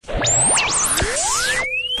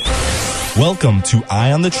Welcome to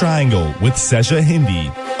Eye on the Triangle with Seja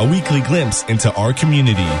Hindi, a weekly glimpse into our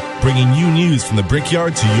community, bringing you news from the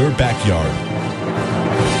brickyard to your backyard.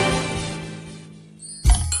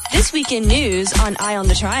 This week in news on Eye on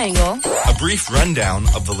the Triangle. A brief rundown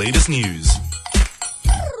of the latest news.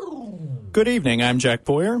 Good evening, I'm Jack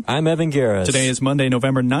Boyer. I'm Evan Garris. Today is Monday,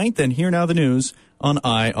 November 9th, and here now the news on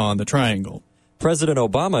Eye on the Triangle. President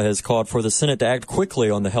Obama has called for the Senate to act quickly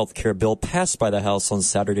on the health care bill passed by the House on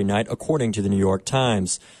Saturday night, according to the New York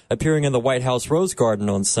Times. Appearing in the White House Rose Garden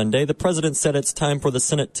on Sunday, the president said it's time for the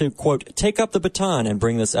Senate to, quote, take up the baton and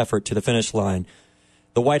bring this effort to the finish line.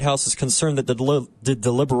 The White House is concerned that the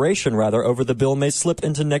deliberation over the bill may slip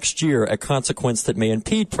into next year, a consequence that may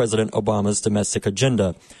impede President Obama's domestic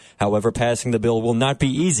agenda. However, passing the bill will not be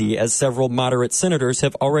easy, as several moderate senators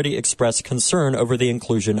have already expressed concern over the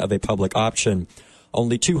inclusion of a public option.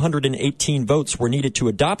 Only 218 votes were needed to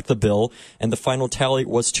adopt the bill, and the final tally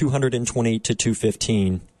was 220 to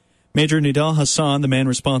 215. Major Nidal Hassan, the man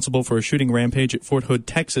responsible for a shooting rampage at Fort Hood,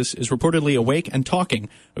 Texas, is reportedly awake and talking,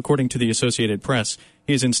 according to the Associated Press.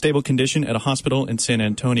 He is in stable condition at a hospital in San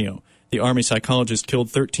Antonio. The Army psychologist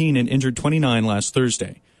killed 13 and injured 29 last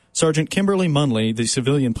Thursday. Sergeant Kimberly Munley, the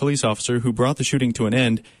civilian police officer who brought the shooting to an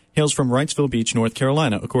end, hails from Wrightsville Beach, North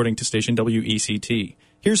Carolina, according to station WECT.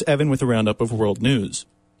 Here's Evan with a roundup of world news.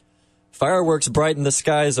 Fireworks brightened the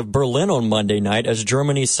skies of Berlin on Monday night as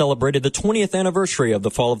Germany celebrated the 20th anniversary of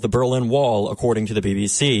the fall of the Berlin Wall, according to the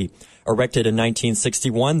BBC. Erected in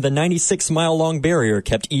 1961, the 96-mile-long barrier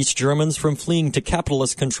kept East Germans from fleeing to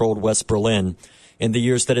capitalist-controlled West Berlin. In the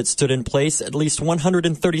years that it stood in place, at least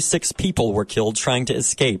 136 people were killed trying to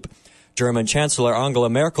escape. German Chancellor Angela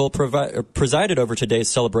Merkel presided over today's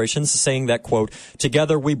celebrations, saying that, quote,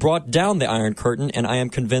 together we brought down the Iron Curtain, and I am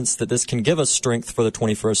convinced that this can give us strength for the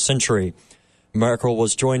 21st century. Merkel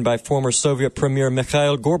was joined by former Soviet Premier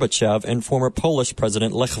Mikhail Gorbachev and former Polish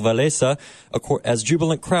President Lech Walesa as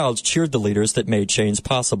jubilant crowds cheered the leaders that made change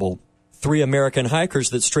possible. 3 American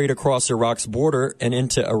hikers that strayed across Iraq's border and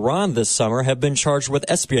into Iran this summer have been charged with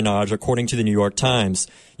espionage, according to the New York Times.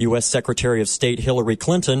 U.S. Secretary of State Hillary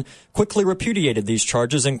Clinton quickly repudiated these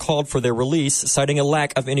charges and called for their release, citing a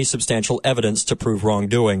lack of any substantial evidence to prove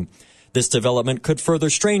wrongdoing. This development could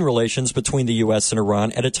further strain relations between the U.S. and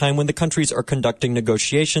Iran at a time when the countries are conducting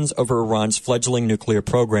negotiations over Iran's fledgling nuclear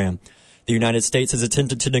program. The United States has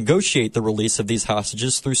attempted to negotiate the release of these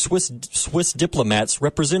hostages through Swiss diplomats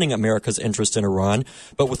representing America's interest in Iran,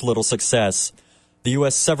 but with little success. The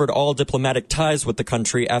U.S. severed all diplomatic ties with the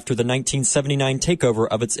country after the 1979 takeover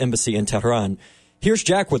of its embassy in Tehran. Here's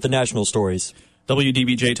Jack with the national stories.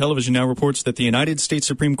 WDBJ Television now reports that the United States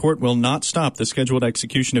Supreme Court will not stop the scheduled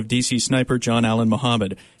execution of D.C. sniper John Allen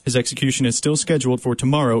Muhammad. His execution is still scheduled for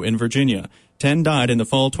tomorrow in Virginia. 10 died in the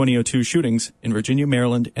fall 2002 shootings in Virginia,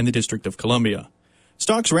 Maryland, and the District of Columbia.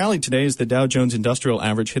 Stocks rallied today as the Dow Jones Industrial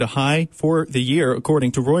Average hit a high for the year,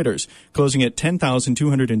 according to Reuters, closing at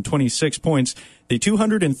 10,226 points. The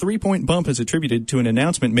 203-point bump is attributed to an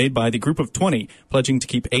announcement made by the Group of 20, pledging to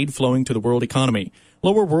keep aid flowing to the world economy.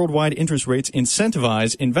 Lower worldwide interest rates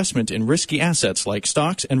incentivize investment in risky assets like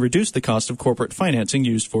stocks and reduce the cost of corporate financing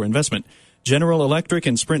used for investment. General Electric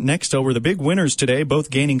and Sprint Nextel were the big winners today, both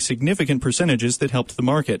gaining significant percentages that helped the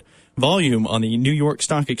market. Volume on the New York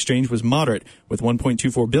Stock Exchange was moderate, with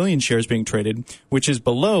 1.24 billion shares being traded, which is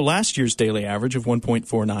below last year's daily average of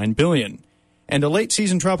 1.49 billion. And a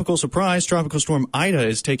late-season tropical surprise, Tropical Storm Ida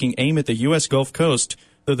is taking aim at the U.S. Gulf Coast.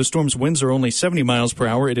 Though the storm's winds are only 70 miles per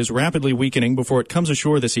hour, it is rapidly weakening before it comes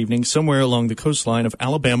ashore this evening somewhere along the coastline of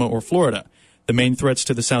Alabama or Florida. The main threats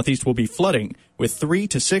to the southeast will be flooding, with 3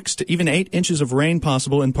 to 6 to even 8 inches of rain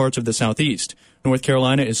possible in parts of the southeast. North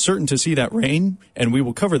Carolina is certain to see that rain, and we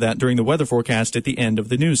will cover that during the weather forecast at the end of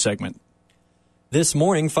the news segment. This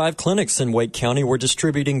morning, 5 clinics in Wake County were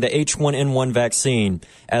distributing the H1N1 vaccine.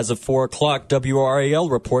 As of 4 o'clock,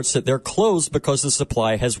 WRAL reports that they're closed because the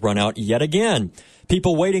supply has run out yet again.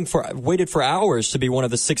 People waited for hours to be one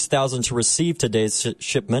of the 6,000 to receive today's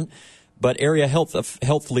shipment, but area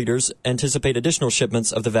health leaders anticipate additional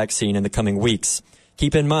shipments of the vaccine in the coming weeks.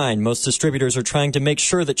 Keep in mind, most distributors are trying to make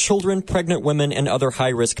sure that children, pregnant women, and other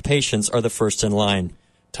high-risk patients are the first in line.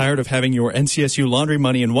 Tired of having your NCSU laundry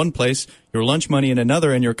money in one place, your lunch money in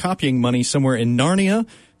another, and your copying money somewhere in Narnia?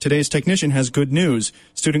 Today's technician has good news.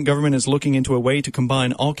 Student government is looking into a way to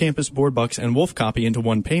combine all-campus board bucks and Wolf Copy into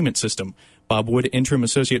one payment system. Bob Wood, Interim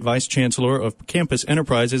Associate Vice Chancellor of Campus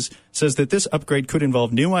Enterprises, says that this upgrade could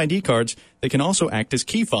involve new ID cards that can also act as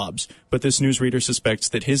key fobs, but this newsreader suspects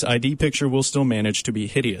that his ID picture will still manage to be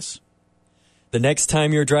hideous. The next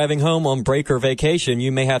time you're driving home on break or vacation, you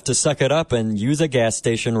may have to suck it up and use a gas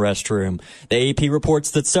station restroom. The AP reports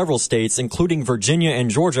that several states, including Virginia and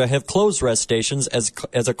Georgia, have closed rest stations as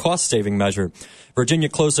a cost-saving measure. Virginia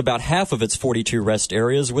closed about half of its 42 rest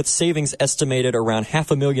areas, with savings estimated around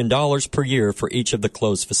 $500,000 per year for each of the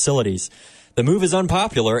closed facilities. The move is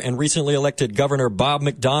unpopular, and recently elected Governor Bob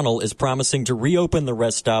McDonnell is promising to reopen the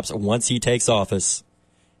rest stops once he takes office.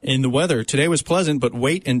 In the weather, today was pleasant, but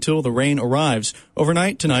wait until the rain arrives.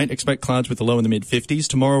 Overnight tonight, expect clouds with a low in the mid-50s.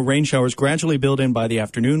 Tomorrow, rain showers gradually build in by the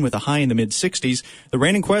afternoon with a high in the mid-60s. The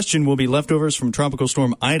rain in question will be leftovers from Tropical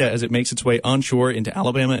Storm Ida as it makes its way onshore into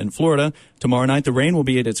Alabama and Florida. Tomorrow night, the rain will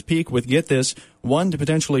be at its peak with, get this, 1 to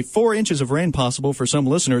potentially 4 inches of rain possible for some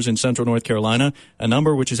listeners in central North Carolina, a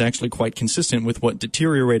number which is actually quite consistent with what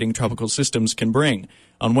deteriorating tropical systems can bring.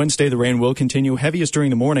 On Wednesday, the rain will continue heaviest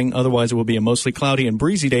during the morning. Otherwise, it will be a mostly cloudy and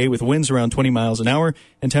breezy day with winds around 20 miles an hour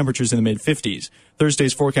and temperatures in the mid-50s.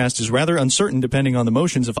 Thursday's forecast is rather uncertain depending on the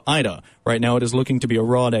motions of Ida. Right now, it is looking to be a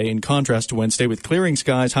raw day in contrast to Wednesday with clearing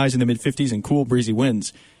skies, highs in the mid-50s, and cool, breezy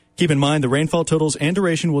winds. Keep in mind, the rainfall totals and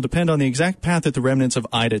duration will depend on the exact path that the remnants of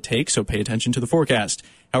Ida take, so pay attention to the forecast.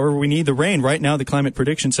 However, we need the rain. Right now, the Climate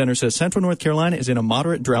Prediction Center says central North Carolina is in a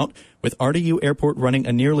moderate drought, with RDU Airport running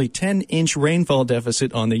a nearly 10-inch rainfall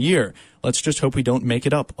deficit on the year. Let's just hope we don't make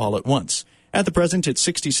it up all at once. At the present, it's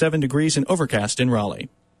 67 degrees and overcast in Raleigh.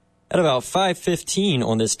 At about 5:15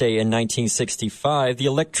 on this day in 1965, the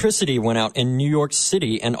electricity went out in New York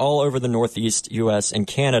City and all over the Northeast U.S. and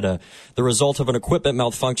Canada. The result of an equipment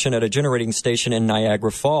malfunction at a generating station in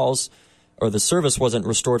Niagara Falls, or the service wasn't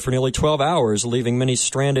restored for nearly 12 hours, leaving many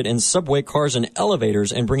stranded in subway cars and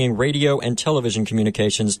elevators and bringing radio and television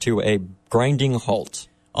communications to a grinding halt.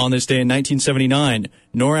 On this day in 1979,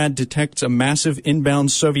 NORAD detects a massive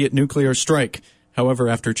inbound Soviet nuclear strike. However,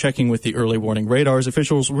 after checking with the early warning radars,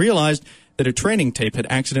 officials realized that a training tape had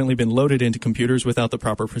accidentally been loaded into computers without the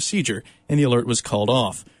proper procedure, and the alert was called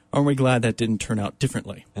off. Aren't we glad that didn't turn out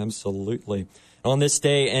differently? Absolutely. On this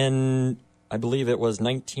day in, I believe it was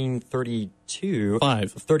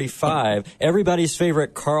 1935, everybody's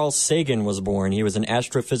favorite Carl Sagan was born. He was an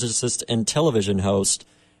astrophysicist and television host.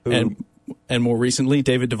 And more recently,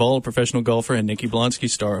 David Duval, a professional golfer, and Nikki Blonsky,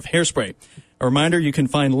 star of Hairspray. A reminder, you can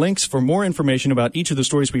find links for more information about each of the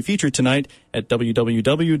stories we featured tonight at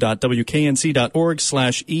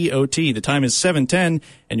www.wknc.org/EOT. The time is 7:10,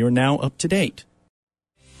 and you're now up to date.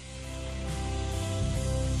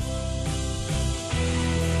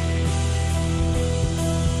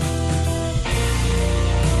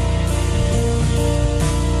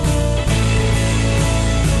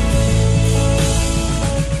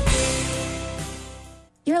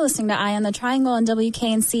 You're listening to Eye on the Triangle on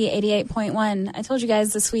WKNC 88.1. I told you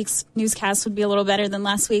guys this week's newscast would be a little better than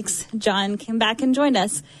last week's. John came back and joined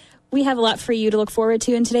us. We have a lot for you to look forward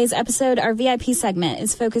to in today's episode. Our VIP segment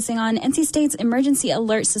is focusing on NC State's emergency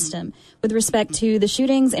alert system with respect to the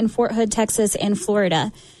shootings in Fort Hood, Texas, and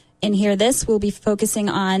Florida. In Hear This, we'll be focusing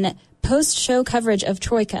on post-show coverage of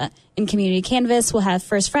Troika. In Community Canvas, we'll have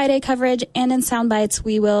First Friday coverage, and in Soundbites,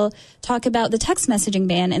 we will talk about the text messaging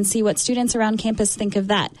ban and see what students around campus think of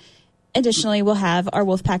that. Additionally, we'll have our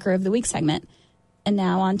Wolfpacker of the Week segment. And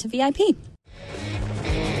now on to VIP.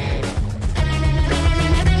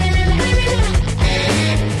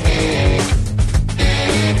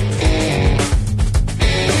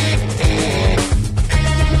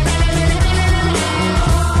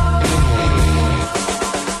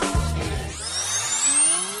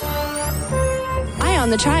 On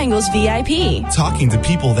the Triangle's VIP. Talking to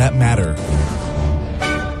people that matter.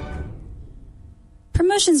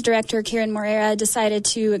 Promotions Director Kieran Moreira decided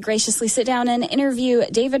to graciously sit down and interview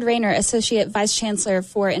David Rayner, Associate Vice Chancellor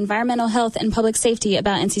for Environmental Health and Public Safety,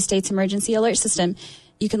 about NC State's emergency alert system.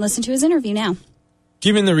 You can listen to his interview now.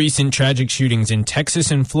 Given the recent tragic shootings in Texas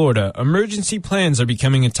and Florida, emergency plans are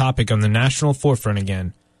becoming a topic on the national forefront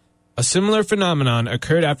again. A similar phenomenon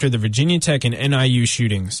occurred after the Virginia Tech and NIU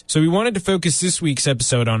shootings, so we wanted to focus this week's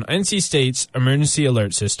episode on NC State's emergency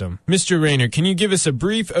alert system. Mr. Rayner, can you give us a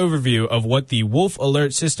brief overview of what the Wolf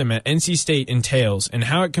Alert system at NC State entails and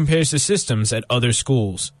how it compares to systems at other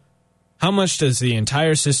schools? How much does the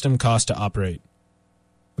entire system cost to operate?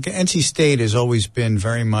 Okay, NC State has always been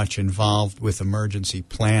very much involved with emergency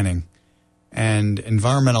planning. And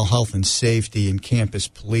environmental health and safety and campus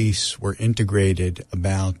police were integrated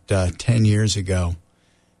about 10 years ago.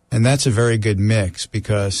 And that's a very good mix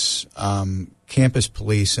because campus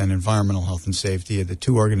police and environmental health and safety are the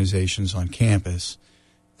two organizations on campus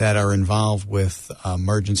that are involved with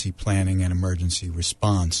emergency planning and emergency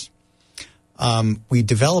response. We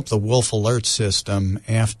developed the Wolf Alert system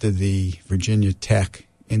after the Virginia Tech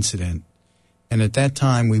incident. And at that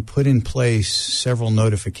time, we put in place several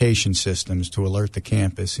notification systems to alert the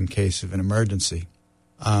campus in case of an emergency.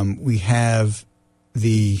 We have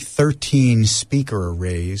the 13 speaker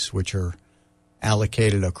arrays, which are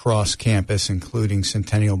allocated across campus, including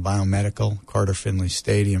Centennial Biomedical, Carter Finley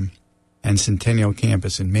Stadium, and Centennial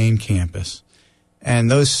Campus and Main Campus. And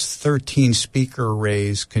those 13 speaker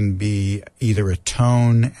arrays can be either a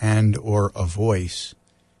tone and or a voice.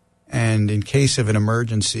 And in case of an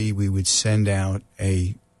emergency, we would send out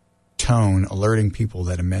a tone alerting people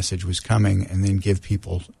that a message was coming and then give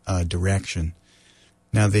people direction.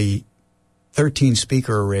 Now, the 13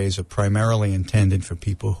 speaker arrays are primarily intended for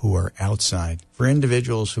people who are outside. For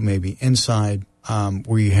individuals who may be inside,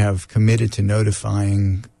 we have committed to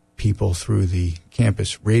notifying people through the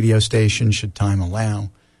campus radio station, should time allow,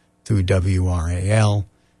 through WRAL.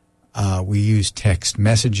 We use text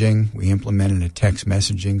messaging. We implemented a text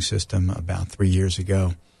messaging system about 3 years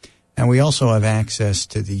ago. And we also have access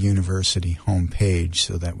to the university homepage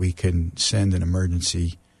so that we can send an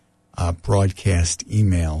emergency broadcast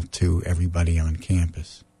email to everybody on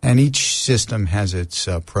campus. And each system has its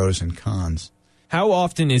pros and cons. How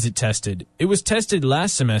often is it tested? It was tested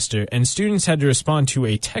last semester, and students had to respond to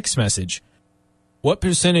a text message. What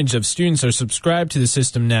percentage of students are subscribed to the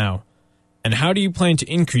system now? And how do you plan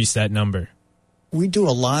to increase that number? We do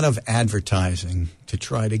a lot of advertising to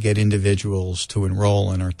try to get individuals to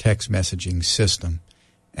enroll in our text messaging system.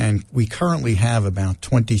 And we currently have about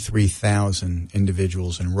 23,000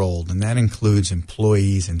 individuals enrolled, and that includes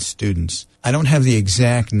employees and students. I don't have the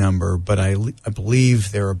exact number, but I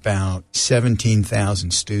believe there are about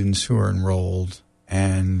 17,000 students who are enrolled,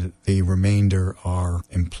 and the remainder are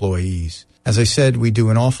employees. As I said, we do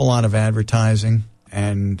an awful lot of advertising,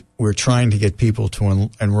 and we're trying to get people to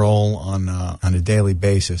enroll on a daily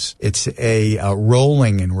basis. It's a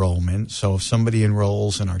rolling enrollment, so if somebody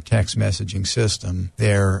enrolls in our text messaging system,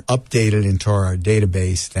 they're updated into our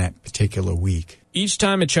database that particular week. Each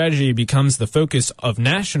time a tragedy becomes the focus of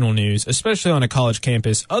national news, especially on a college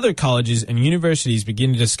campus, other colleges and universities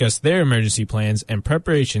begin to discuss their emergency plans and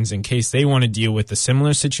preparations in case they want to deal with a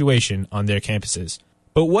similar situation on their campuses.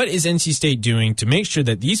 But what is NC State doing to make sure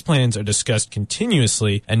that these plans are discussed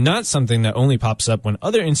continuously and not something that only pops up when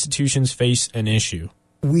other institutions face an issue?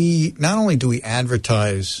 We not only do we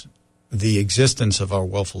advertise the existence of our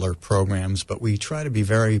Wolf Alert programs, but we try to be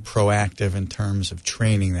very proactive in terms of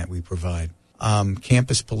training that we provide.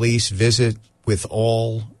 Campus police visit with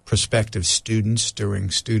all prospective students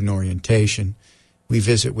during student orientation. We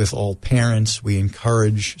visit with all parents. We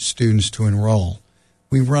encourage students to enroll.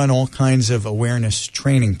 We run all kinds of awareness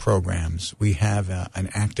training programs. We have an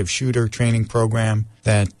active shooter training program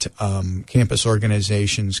that campus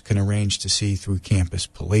organizations can arrange to see through campus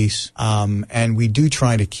police. And we do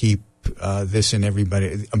try to keep this in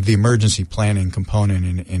everybody, the emergency planning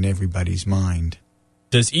component in everybody's mind.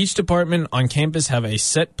 Does each department on campus have a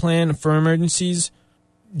set plan for emergencies?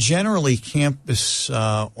 Generally, campus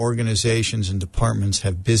organizations and departments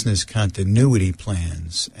have business continuity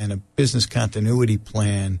plans, and a business continuity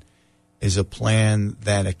plan is a plan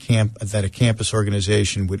that a campus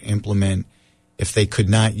organization would implement if they could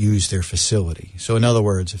not use their facility. So, in other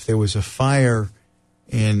words, if there was a fire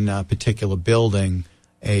in a particular building,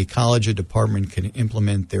 a college or department can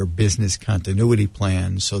implement their business continuity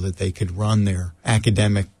plan so that they could run their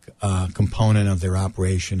academic component of their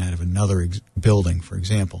operation out of another building, for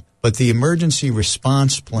example. But the emergency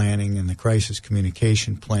response planning and the crisis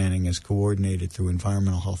communication planning is coordinated through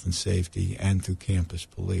environmental health and safety and through campus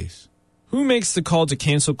police. Who makes the call to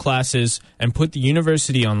cancel classes and put the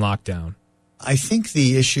university on lockdown? I think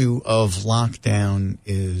the issue of lockdown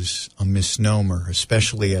is a misnomer,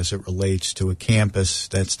 especially as it relates to a campus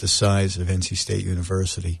that's the size of NC State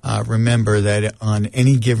University. Remember that on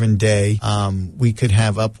any given day, we could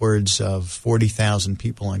have upwards of 40,000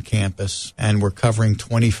 people on campus, and we're covering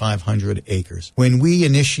 2,500 acres. When we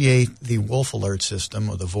initiate the Wolf Alert system,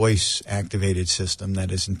 or the voice-activated system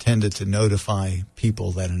that is intended to notify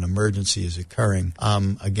people that an emergency is occurring,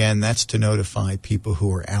 again, that's to notify people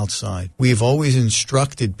who are outside. We've always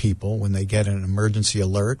instructed people when they get an emergency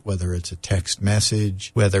alert, whether it's a text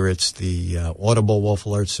message, whether it's the audible Wolf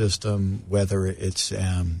Alert system, whether it's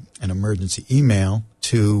an emergency email,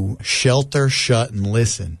 to shelter, shut, and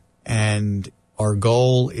listen. And our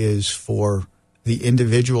goal is for the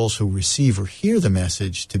individuals who receive or hear the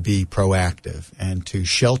message to be proactive and to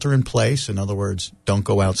shelter in place. In other words, don't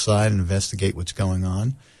go outside and investigate what's going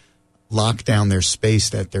on. Lock down their space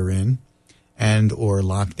that they're in, and or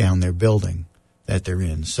lock down their building that they're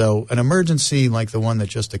in. So an emergency like the one that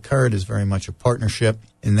just occurred is very much a partnership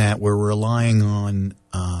in that we're relying on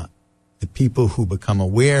the people who become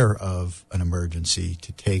aware of an emergency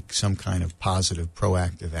to take some kind of positive,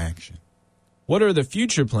 proactive action. What are the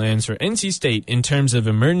future plans for NC State in terms of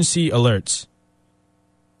emergency alerts?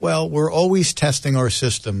 Well, we're always testing our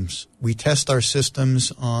systems. We test our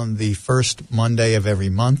systems on the first Monday of every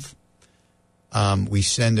month. We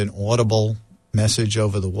send an audible message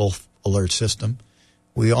over the Wolf Alert system.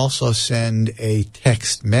 We also send a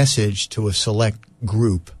text message to a select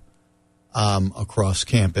group across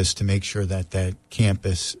campus to make sure that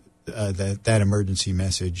that emergency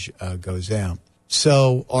message goes out.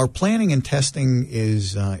 So our planning and testing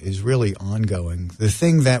is really ongoing. The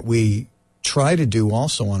thing that we try to do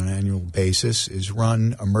also on an annual basis is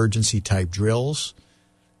run emergency type drills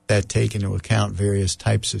that take into account various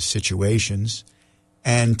types of situations,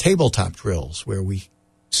 and tabletop drills where we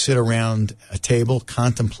sit around a table,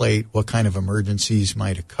 contemplate what kind of emergencies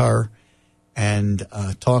might occur, and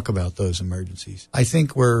talk about those emergencies. I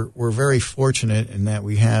think we're very fortunate in that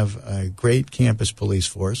we have a great campus police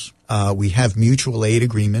force. We have mutual aid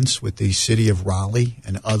agreements with the city of Raleigh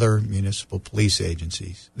and other municipal police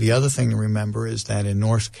agencies. The other thing to remember is that in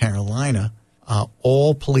North Carolina,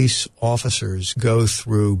 all police officers go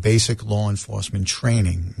through basic law enforcement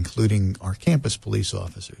training, including our campus police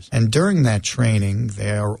officers. And during that training,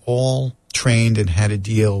 they are all trained in how to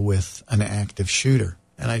deal with an active shooter.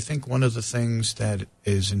 And I think one of the things that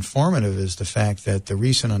is informative is the fact that the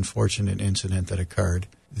recent unfortunate incident that occurred,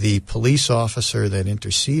 the police officer that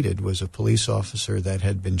interceded was a police officer that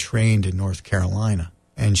had been trained in North Carolina.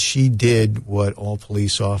 And she did what all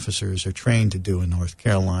police officers are trained to do in North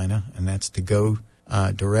Carolina, and that's to go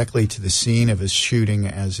directly to the scene of a shooting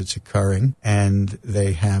as it's occurring. And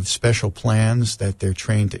they have special plans that they're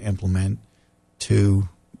trained to implement to,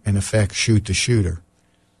 in effect, shoot the shooter.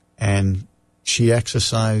 And she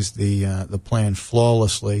exercised the plan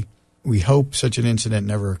flawlessly. We hope such an incident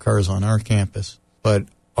never occurs on our campus, but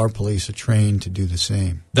our police are trained to do the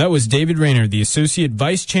same. That was David Rayner, the Associate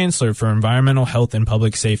Vice Chancellor for Environmental Health and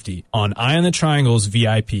Public Safety, on Eye on the Triangle's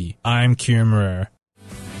VIP. I'm Kieran Marrera.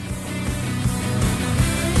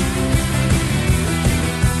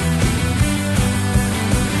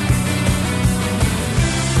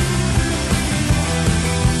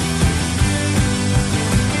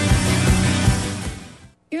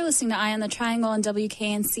 Listening to Eye on the Triangle on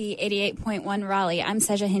WKNC 88.1 Raleigh. I'm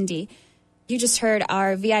Seja Hindi. You just heard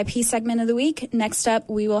our VIP segment of the week. Next up,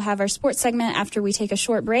 we will have our sports segment after we take a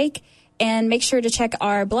short break. And make sure to check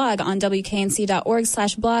our blog on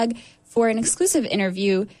WKNC.org/blog for an exclusive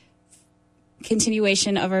interview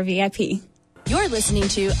continuation of our VIP. You're listening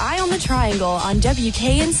to Eye on the Triangle on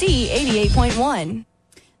WKNC 88.1.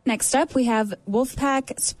 Next up, we have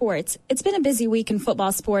Wolfpack Sports. It's been a busy week in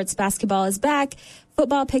football sports. Basketball is back.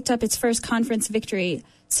 Football picked up its first conference victory.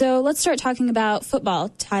 So let's start talking about football,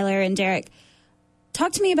 Tyler and Derek.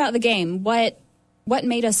 Talk to me about the game. What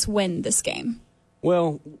made us win this game?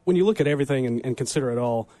 Well, when you look at everything and consider it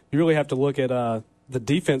all, you really have to look at the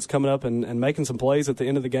defense coming up and making some plays at the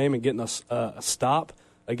end of the game and getting a stop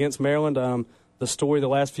against Maryland. The story the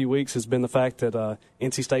last few weeks has been the fact that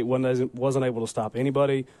NC State wasn't able to stop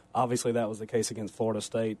anybody. Obviously, that was the case against Florida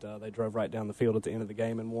State. They drove right down the field at the end of the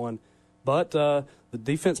game and won. But the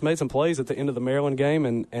defense made some plays at the end of the Maryland game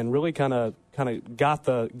and really kind of got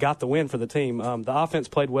the win for the team. The offense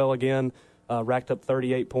played well again, racked up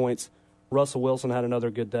 38 points. Russell Wilson had another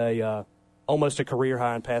good day, almost a career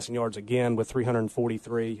high in passing yards again with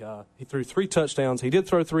 343. He threw 3 touchdowns. He did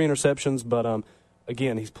throw 3 interceptions, but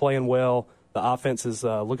again, he's playing well. The offense is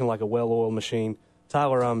looking like a well-oiled machine.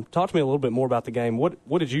 Tyler, talk to me a little bit more about the game.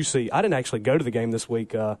 What did you see? I didn't actually go to the game this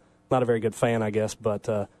week. Not a very good fan, I guess, but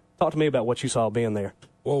talk to me about what you saw being there.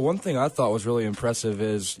 Well, one thing I thought was really impressive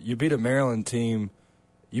is you beat a Maryland team.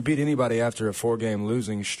 You beat anybody after a 4-game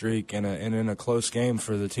losing streak, and in a close game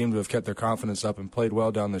for the team to have kept their confidence up and played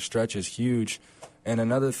well down the stretch is huge. And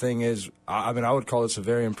another thing is, I would call this a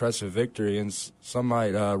very impressive victory, and some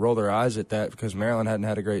might roll their eyes at that because Maryland hadn't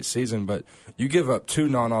had a great season, but you give up 2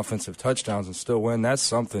 non-offensive touchdowns and still win, that's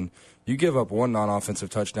something. You give up 1 non-offensive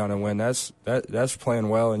touchdown and win, that's playing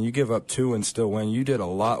well, and you give up 2 and still win. You did a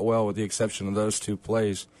lot well with the exception of those 2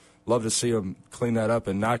 plays. Love to see them clean that up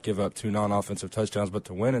and not give up 2 non-offensive touchdowns, but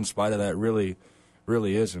to win in spite of that really,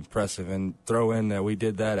 really is impressive. And throw in that we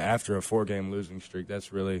did that after a 4-game losing streak.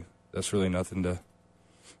 That's really nothing to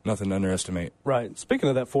underestimate. Right. Speaking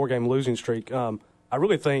of that 4-game losing streak, I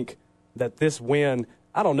really think that this win,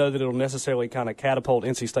 I don't know that it'll necessarily kind of catapult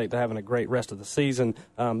NC State to having a great rest of the season.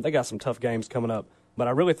 They got some tough games coming up. But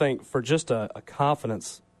I really think for just a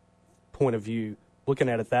confidence point of view, looking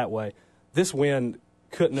at it that way, this win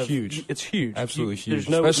couldn't have. Huge. It's huge. Absolutely huge,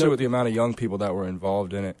 There's especially with the amount of young people that were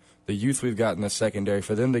involved in it. The youth we've got in the secondary,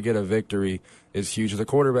 for them to get a victory is huge. The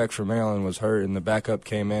quarterback for Maryland was hurt, and the backup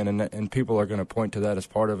came in, and people are going to point to that as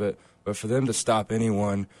part of it. But for them to stop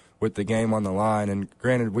anyone with the game on the line, and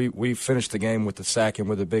granted, we finished the game with the sack and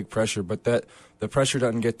with a big pressure, but that the pressure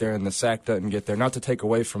doesn't get there and the sack doesn't get there. Not to take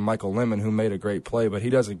away from Michael Lemon, who made a great play, but he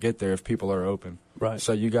doesn't get there if people are open. Right.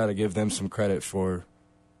 So you got to give them some credit for,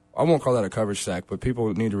 I won't call that a coverage sack, but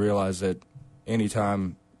people need to realize that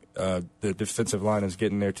anytime the defensive line is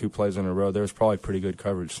getting there 2 plays in a row, there's probably pretty good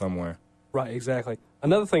coverage somewhere. Right, exactly.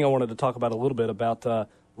 Another thing I wanted to talk about a little bit about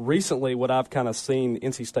recently, what I've kind of seen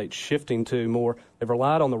NC State shifting to more, they've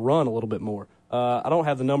relied on the run a little bit more. I don't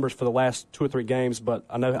have the numbers for the last 2 or 3 games, but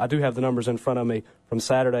I know I do have the numbers in front of me from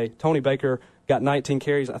Saturday. Tony Baker got 19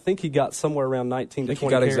 carries. I think he got somewhere around 19 to 20 carries.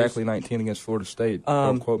 I think he got exactly 19 against Florida State.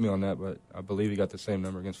 Don't quote me on that, but I believe he got the same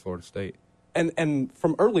number against Florida State. And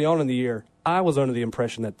from early on in the year, I was under the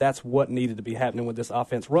impression that that's what needed to be happening with this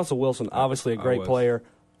offense. Russell Wilson, obviously a great player,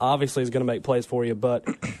 obviously is going to make plays for you, but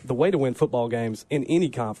the way to win football games in any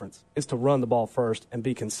conference is to run the ball first and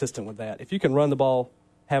be consistent with that. If you can run the ball,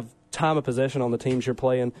 have time of possession on the teams you're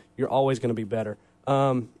playing, you're always going to be better.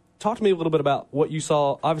 Talk to me a little bit about what you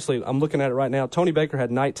saw. Obviously, I'm looking at it right now. Tony Baker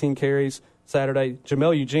had 19 carries Saturday.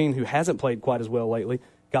 Jamel Eugene, who hasn't played quite as well lately,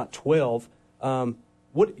 got 12.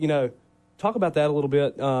 Talk about that a little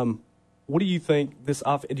bit. What do you think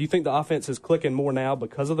do you think the offense is clicking more now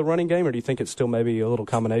because of the running game, or do you think it's still maybe a little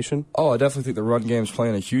combination? Oh, I definitely think the run game's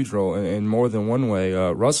playing a huge role in more than one way.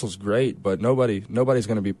 Russell's great, but nobody's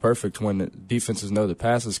going to be perfect when defenses know the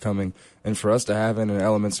pass is coming. And for us to have an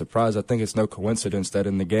element of surprise, I think it's no coincidence that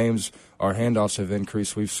in the games our handoffs have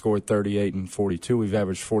increased. We've scored 38 and 42. We've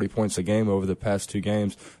averaged 40 points a game over the past 2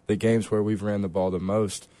 games, the games where we've ran the ball the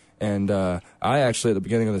most. And I actually, at the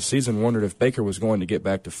beginning of the season, wondered if Baker was going to get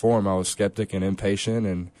back to form. I was skeptic and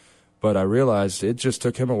impatient, but I realized it just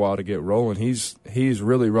took him a while to get rolling. He's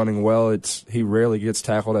really running well. He rarely gets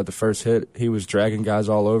tackled at the first hit. He was dragging guys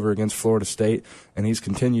all over against Florida State, and he's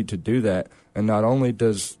continued to do that. And not only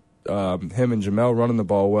does him and Jamel running the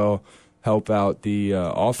ball well help out the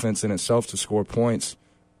offense in itself to score points,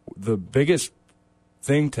 the biggest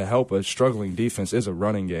thing to help a struggling defense is a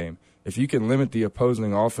running game. If you can limit the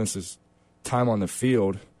opposing offense's time on the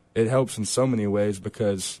field, it helps in so many ways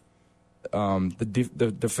because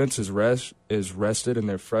the defense is rested and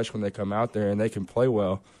they're fresh when they come out there and they can play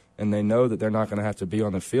well and they know that they're not going to have to be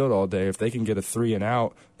on the field all day. If they can get a 3 and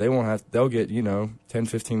out, they'll get 10,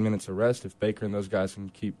 15 minutes of rest if Baker and those guys can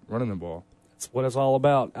keep running the ball. That's what it's all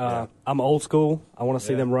about. I'm old school. I want to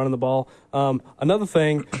see them running the ball. Another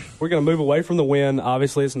thing, we're going to move away from the win.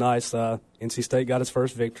 Obviously, it's nice. NC State got its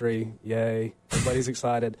first victory. Yay. Everybody's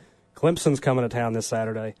excited. Clemson's coming to town this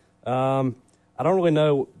Saturday. I don't really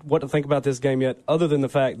know what to think about this game yet, other than the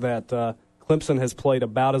fact that Clemson has played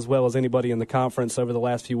about as well as anybody in the conference over the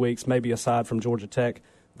last few weeks, maybe aside from Georgia Tech.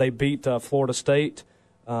 They beat Florida State,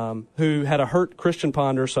 who had a hurt Christian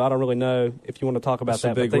Ponder, so I don't really know if you want to talk about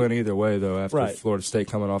that. It's a big win either way, though, after Florida State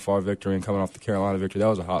coming off our victory and coming off the Carolina victory. That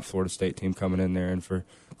was a hot Florida State team coming in there, and for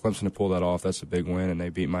Clemson to pull that off, that's a big win, and they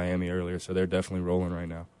beat Miami earlier, so they're definitely rolling right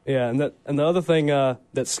now. Yeah, and the other thing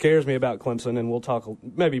that scares me about Clemson, and we'll talk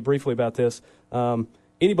maybe briefly about this,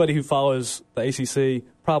 anybody who follows the ACC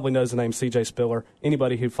probably knows the name C.J. Spiller.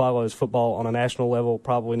 Anybody who follows football on a national level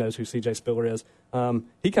probably knows who C.J. Spiller is.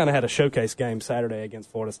 He kind of had a showcase game Saturday against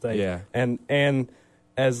Florida State. Yeah. And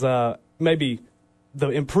as maybe the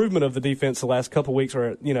improvement of the defense the last couple weeks,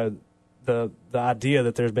 or the idea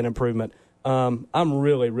that there's been improvement, I'm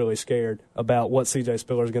really, really scared about what C.J.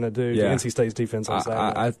 Spiller is going to do to NC State's defense on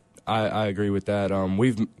Saturday. I agree with that.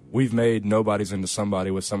 We've made nobodies into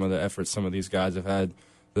somebody with some of the efforts some of these guys have had.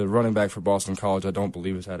 The running back for Boston College, I don't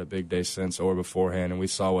believe has had a big day since or beforehand, and we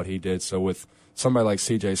saw what he did. So with somebody like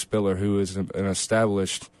C.J. Spiller, who is an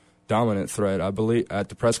established dominant threat, I believe at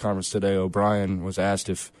the press conference today, O'Brien was asked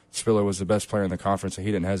if Spiller was the best player in the conference, and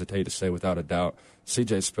he didn't hesitate to say without a doubt,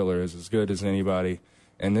 C.J. Spiller is as good as anybody,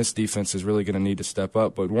 and this defense is really going to need to step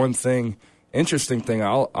up. But one thing, interesting thing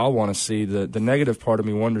I'll want to see, the negative part of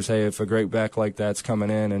me wonders, hey, if a great back like that's coming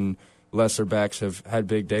in and lesser backs have had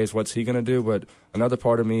big days, what's he going to do? But another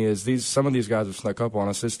part of me is some of these guys have snuck up on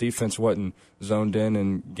us. This defense wasn't zoned in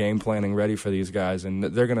and game planning ready for these guys, and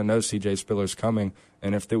they're going to know C.J. Spiller's coming.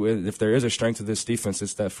 And if there is a strength of this defense,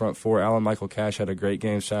 it's that front four. Alan Michael Cash had a great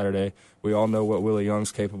game Saturday. We all know what Willie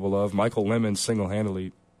Young's capable of. Michael Lemon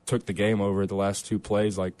single-handedly took the game over the last 2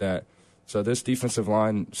 plays like that. So this defensive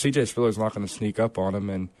line, C.J. Spiller's not going to sneak up on him,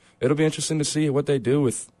 and it'll be interesting to see what they do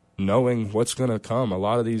with knowing what's going to come. A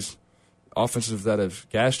lot of these offenses that have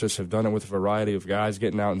gashed us have done it with a variety of guys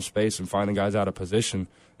getting out in space and finding guys out of position.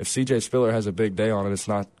 If C.J. Spiller has a big day on it, it's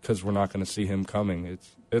not because we're not going to see him coming.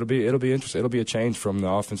 It'll be interesting. It'll be a change from the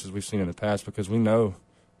offenses we've seen in the past because we know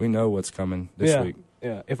what's coming this week.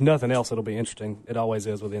 Yeah, if nothing else, it'll be interesting. It always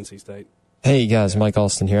is with NC State. Hey, guys, Mike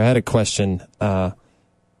Alston here. I had a question. So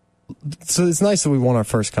it's nice that we won our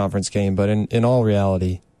first conference game, but in all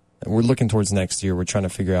reality, we're looking towards next year. We're trying to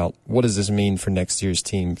figure out what does this mean for next year's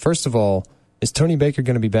team. First of all, is Tony Baker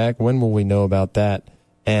going to be back? When will we know about that?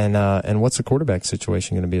 And what's the quarterback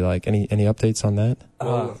situation going to be like? Any updates on that?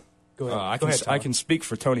 Go ahead. I can speak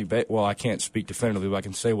for Tony Baker. Well, I can't speak definitively, but I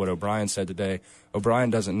can say what O'Brien said today. O'Brien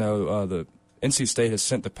doesn't know. The NC State has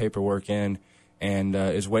sent the paperwork in and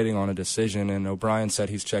is waiting on a decision. And O'Brien said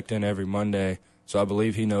he's checked in every Monday. So I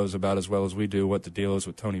believe he knows about as well as we do what the deal is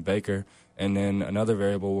with Tony Baker. And then another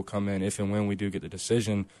variable will come in if and when we do get the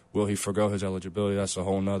decision. Will he forgo his eligibility? That's a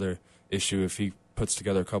whole nother issue. If he puts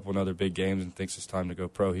together a couple of other big games and thinks it's time to go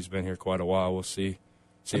pro, he's been here quite a while. We'll see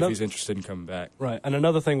if he's interested in coming back. Right. And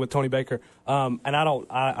another thing with Tony Baker, and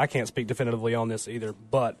I can't speak definitively on this either,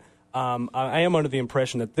 but I am under the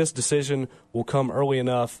impression that this decision will come early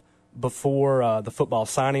enough before the football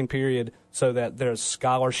signing period so that there's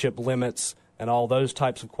scholarship limits and all those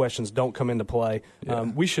types of questions don't come into play. Yeah.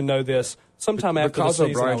 We should know this sometime after the season.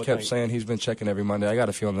 Because O'Brien kept saying he's been checking every Monday, I got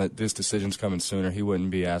a feeling that this decision's coming sooner. He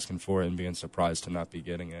wouldn't be asking for it and being surprised to not be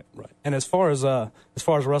getting it. Right. And as far as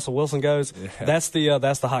Russell Wilson goes, that's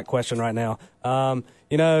the hot question right now.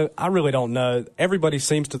 I really don't know. Everybody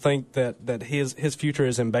seems to think that his future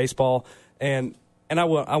is in baseball, and I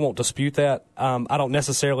won't dispute that. I don't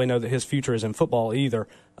necessarily know that his future is in football either.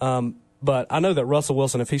 But I know that Russell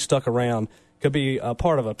Wilson, if he stuck around, could be a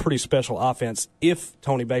part of a pretty special offense if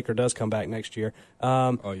Tony Baker does come back next year.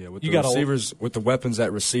 With the receivers, with the weapons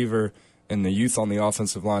at receiver and the youth on the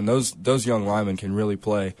offensive line, those young linemen can really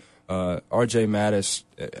play. R.J. Mattis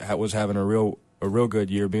was having a real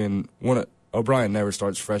good year. Being O'Brien never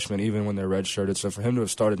starts freshmen even when they're redshirted. So for him to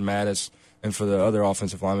have started Mattis and for the other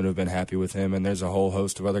offensive linemen to have been happy with him, and there's a whole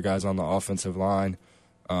host of other guys on the offensive line.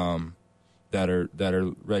 That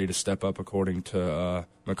are ready to step up, according to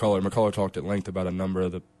McCullough. McCullough talked at length about a number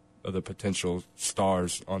of the potential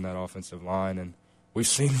stars on that offensive line, and we've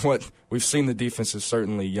seen the defense is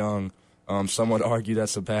certainly young. Some would argue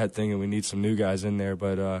that's a bad thing, and we need some new guys in there.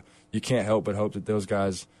 But you can't help but hope that those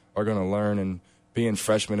guys are going to learn. And being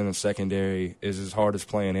freshmen in the secondary is as hard as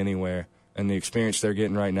playing anywhere. And the experience they're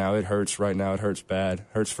getting right now, it hurts right now. It hurts bad.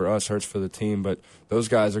 Hurts for us, hurts for the team. But those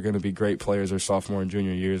guys are going to be great players their sophomore and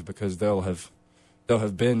junior years because they'll have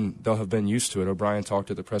been used to it. O'Brien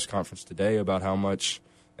talked at the press conference today about how much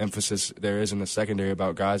emphasis there is in the secondary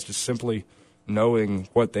about guys just simply knowing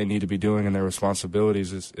what they need to be doing and their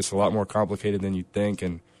responsibilities. It's a lot more complicated than you'd think.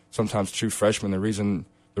 And sometimes true freshmen, the reason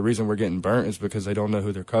we're getting burnt is because they don't know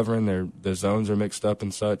who they're covering. Their zones are mixed up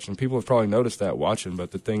and such, and people have probably noticed that watching.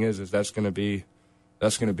 But the thing is that's going to be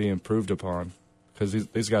improved upon because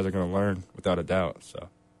these guys are going to learn without a doubt. So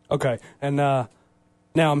okay, and now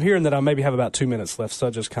I'm hearing that I maybe have about 2 minutes left, so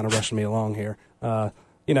just kind of rushing me along here.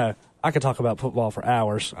 I could talk about football for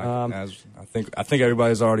hours. I think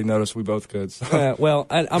everybody's already noticed we both could. So. Well,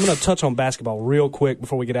 I'm going to touch on basketball real quick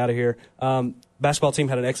before we get out of here. Basketball team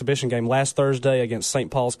had an exhibition game last Thursday against St.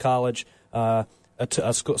 Paul's College, a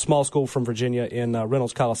small school from Virginia in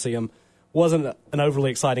Reynolds Coliseum. Wasn't an overly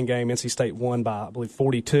exciting game. NC State won by, I believe,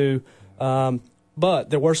 42. But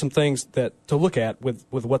there were some things to look at with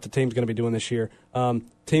what the team's going to be doing this year.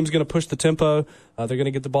 Team's going to push the tempo. They're going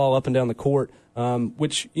to get the ball up and down the court,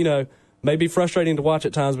 which, may be frustrating to watch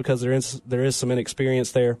at times because there is some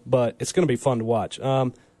inexperience there, but it's going to be fun to watch.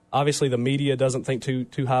 Obviously, the media doesn't think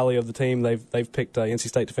too highly of the team. They've picked NC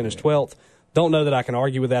State to finish 12th. Don't know that I can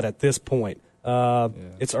argue with that at this point.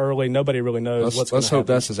 It's early. Nobody really knows what's going to happen. Let's hope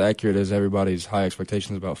that's as accurate as everybody's high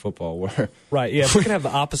expectations about football were. Right, yeah. If we can have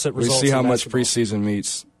the opposite results. We see how much preseason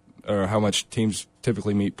meets, or how much teams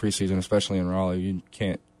typically meet preseason, especially in Raleigh. You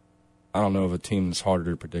can't. I don't know of a team that's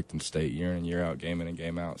harder to predict in state year in, year out, game in and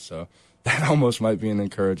game out. So that almost might be an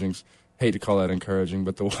encouraging. Hate to call that encouraging,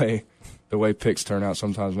 but the way picks turn out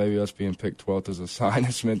sometimes, maybe us being picked 12th is a sign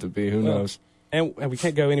it's meant to be. Who knows? And we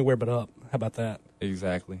can't go anywhere but up. How about that?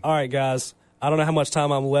 Exactly. All right, guys. I don't know how much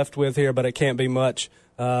time I'm left with here, but it can't be much.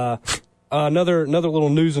 Another little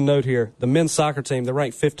news and note here. The men's soccer team, they're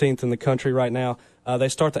ranked 15th in the country right now. They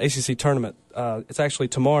start the ACC tournament. It's actually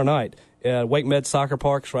tomorrow night at Wake Med Soccer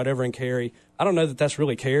Parks right over in Cary. I don't know that that's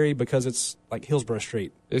really Cary because it's like Hillsborough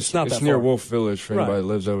Street. It's not that near far. Wolf Village for anybody that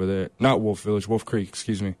lives over there. Not Wolf Village, Wolf Creek,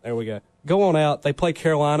 excuse me. There we go. Go on out. They play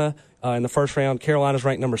Carolina in the first round. Carolina's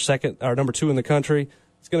ranked number 2 in the country.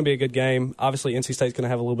 It's going to be a good game. Obviously, NC State's going to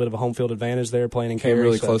have a little bit of a home field advantage there playing in Came Cary.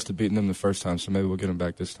 really close to beating them the first time, so maybe we'll get them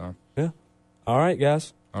back this time. Yeah. All right,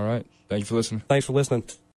 guys. All right. Thank you for listening. Thanks for listening.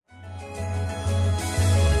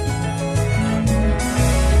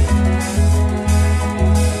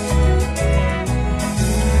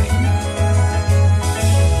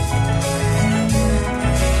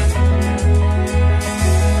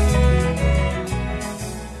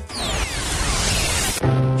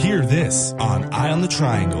 Hear this on Eye on the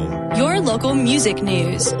Triangle. Your local music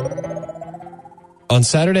news. On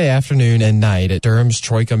Saturday afternoon and night at Durham's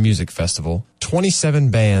Troika Music Festival, 27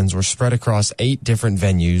 bands were spread across 8 different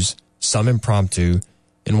venues, some impromptu,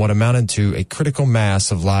 in what amounted to a critical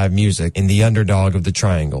mass of live music in the underdog of the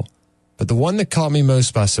Triangle. But the one that caught me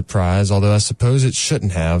most by surprise, although I suppose it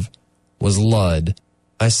shouldn't have, was Lud.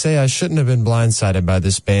 I say I shouldn't have been blindsided by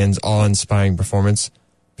this band's awe-inspiring performance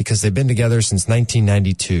because they've been together since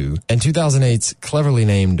 1992, and 2008's cleverly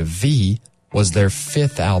named V was their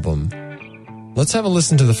 5th album. Let's have a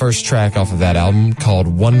listen to the first track off of that album called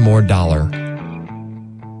One More Dollar.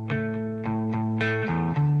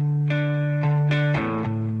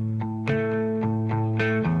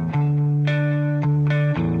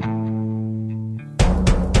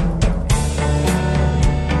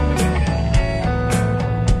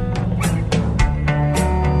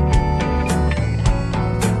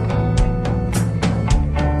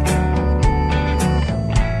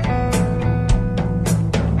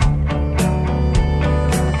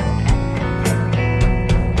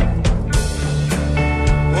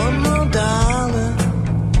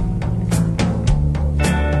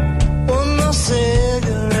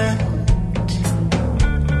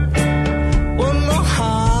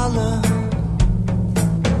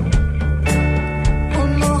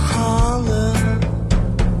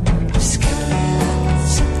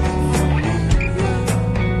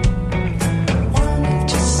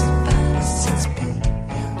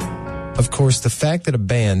 Of course, the fact that a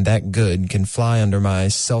band that good can fly under my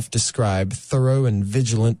self-described thorough and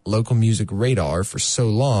vigilant local music radar for so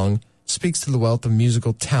long speaks to the wealth of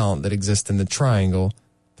musical talent that exists in the Triangle,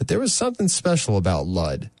 but there was something special about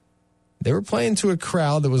Lud. They were playing to a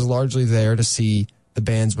crowd that was largely there to see the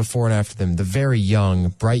bands before and after them, the very young,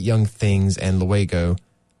 Bright Young Things and Luego,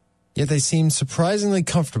 yet they seemed surprisingly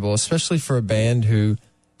comfortable, especially for a band who,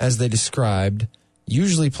 as they described,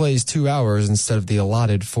 usually plays 2 hours instead of the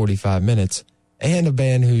allotted 45 minutes, and a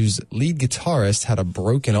band whose lead guitarist had a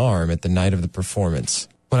broken arm at the night of the performance.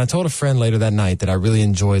 When I told a friend later that night that I really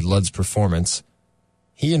enjoyed Lud's performance,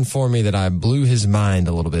 he informed me that I blew his mind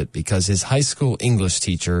a little bit because his high school English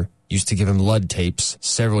teacher used to give him Lud tapes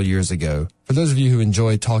several years ago. For those of you who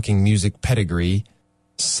enjoy talking music pedigree,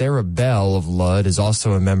 Sarah Bell of Lud is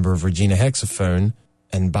also a member of Regina Hexaphone,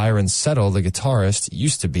 and Byron Settle, the guitarist,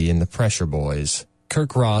 used to be in the Pressure Boys.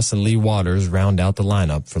 Kirk Ross and Lee Waters round out the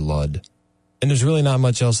lineup for Lud. And there's really not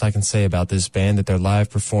much else I can say about this band that their live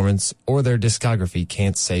performance or their discography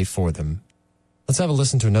can't say for them. Let's have a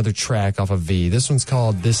listen to another track off of V. This one's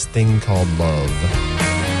called This Thing Called Love.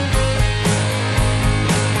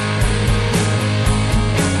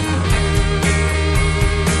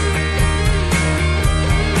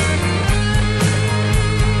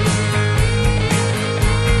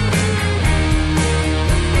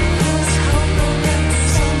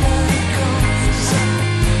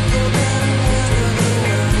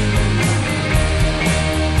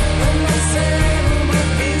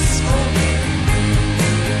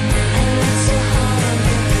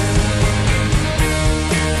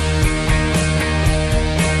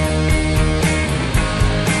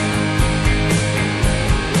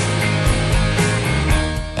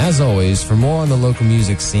 As always, for more on the local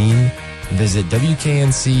music scene, visit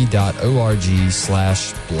wknc.org/blog.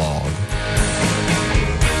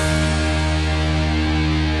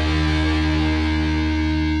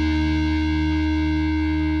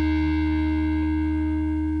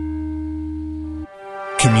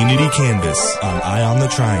 Community Canvas on Eye on the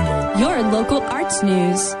Triangle. Your local arts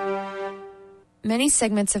news. Many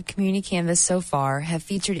segments of Community Canvas so far have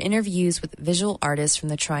featured interviews with visual artists from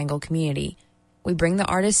the Triangle community. We bring the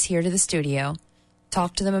artists here to the studio,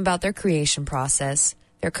 talk to them about their creation process,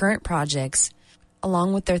 their current projects,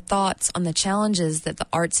 along with their thoughts on the challenges that the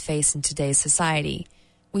arts face in today's society.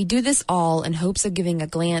 We do this all in hopes of giving a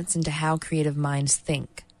glance into how creative minds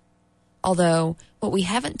think. Although, what we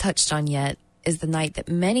haven't touched on yet is the night that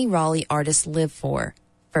many Raleigh artists live for,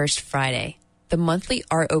 First Friday, the monthly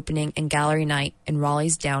art opening and gallery night in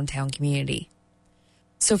Raleigh's downtown community.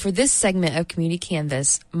 So for this segment of Community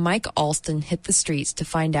Canvas, Mike Alston hit the streets to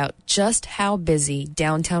find out just how busy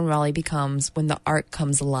downtown Raleigh becomes when the art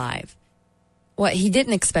comes alive. What he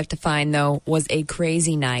didn't expect to find, though, was a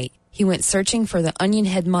crazy night. He went searching for the Onion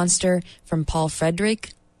Head Monster from Paul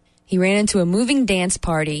Frederick. He ran into a moving dance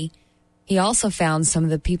party. He also found some of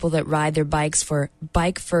the people that ride their bikes for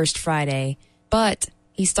Bike First Friday. But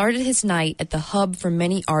he started his night at the hub for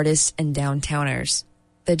many artists and downtowners,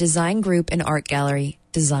 the design group and art gallery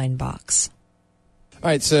Design Box. All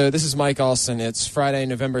right, so this is Mike Alston. It's Friday,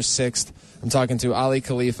 November 6th. I'm talking to Ali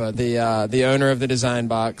Khalifa, the owner of the Design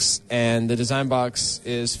Box, and the Design Box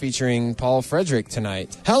is featuring Paul Frederick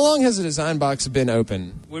tonight. How long has the Design Box been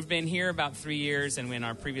open? We've been here about 3 years, and in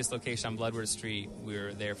our previous location on Bloodworth Street, we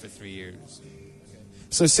were there for 3 years.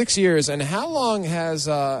 So 6 years, and how long has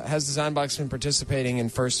Design Box been participating in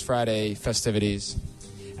First Friday festivities?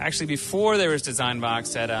 Actually, before there was Design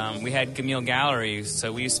Box, we had Gamil Gallery,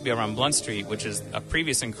 so we used to be around Blunt Street, which is a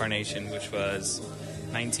previous incarnation, which was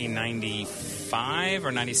 1995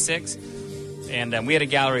 or 96, and we had a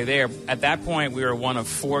gallery there. At that point, we were one of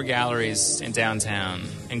 4 galleries in downtown,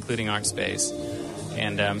 including Art Space.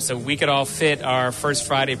 And so we could all fit our First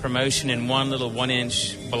Friday promotion in one little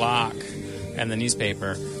 1-inch block in the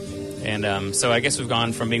newspaper. And so I guess we've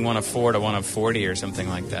gone from being one of 4 to one of 40 or something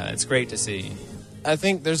like that. It's great to see. I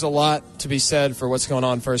think there's a lot to be said for what's going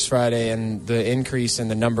on First Friday and the increase in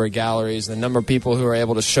the number of galleries, the number of people who are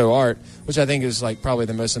able to show art, which I think is like probably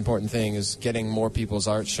the most important thing, is getting more people's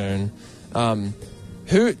art shown.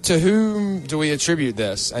 To whom do we attribute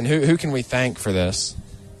this, and who can we thank for this?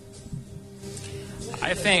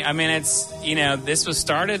 It's, this was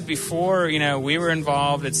started before, we were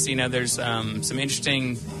involved. It's, there's some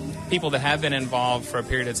interesting people that have been involved for a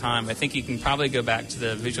period of time. I think you can probably go back to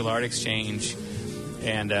the Visual Art Exchange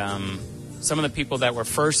and some of the people that were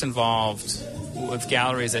first involved with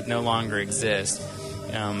galleries that no longer exist.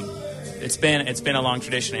 It's been a long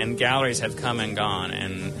tradition, and galleries have come and gone,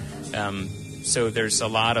 and so there's a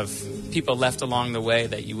lot of people left along the way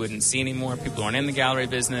that you wouldn't see anymore. People aren't in the gallery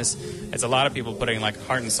business. It's a lot of people putting like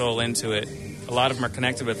heart and soul into it. A lot of them are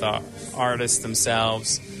connected with the artists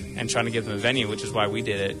themselves and trying to give them a venue, which is why we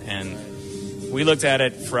did it. And we looked at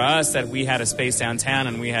it for us that we had a space downtown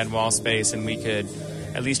and we had wall space, and we could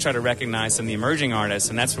at least try to recognize some of the emerging artists,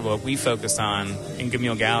 and that's what we focused on in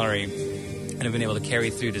Gamil Gallery and have been able to carry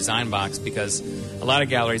through Design Box, because a lot of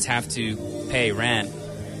galleries have to pay rent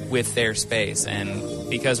with their space, and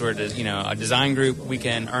because we're a design group, we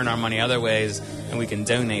can earn our money other ways, and we can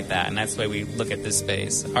donate that, and that's the way we look at this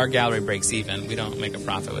space. Our gallery breaks even. We don't make a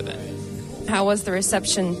profit with it. How was the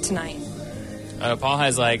reception tonight? Paul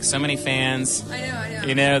has so many fans.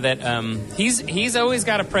 I know. That he's always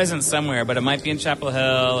got a presence somewhere, but it might be in Chapel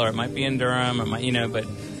Hill or it might be in Durham, or but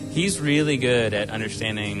he's really good at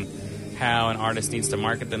understanding how an artist needs to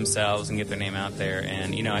market themselves and get their name out there.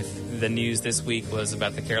 And the news this week was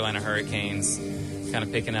about the Carolina Hurricanes kind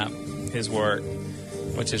of picking up his work,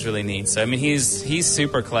 which is really neat. So he's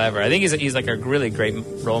super clever. I think he's like a really great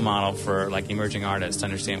role model for emerging artists to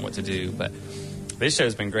understand what to do. But this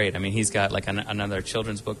show's been great. He's got another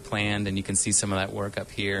children's book planned, and you can see some of that work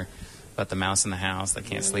up here about the mouse in the house that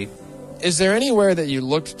can't sleep. Is there anywhere that you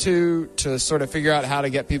looked to sort of figure out how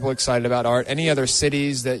to get people excited about art? Any other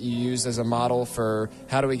cities that you used as a model for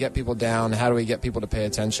how do we get people down? How do we get people to pay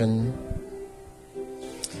attention?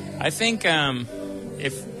 I think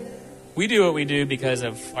if we do what we do because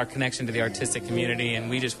of our connection to the artistic community,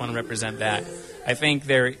 and we just want to represent that. I think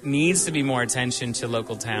there needs to be more attention to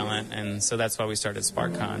local talent, and so that's why we started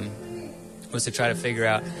SparkCon, was to try to figure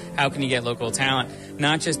out how can you get local talent,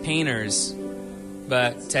 not just painters,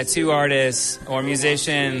 but tattoo artists or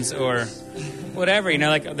musicians or whatever.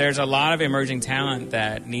 There's a lot of emerging talent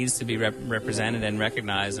that needs to be represented and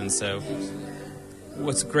recognized, and so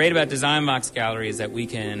what's great about Design Box Gallery is that we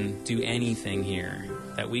can do anything here,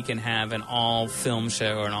 that we can have an all-film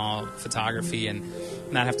show or an all-photography and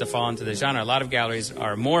not have to fall into the genre. A lot of galleries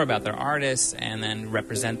are more about their artists and then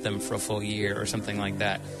represent them for a full year or something like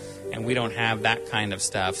that, and we don't have that kind of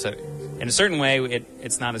stuff. So in a certain way,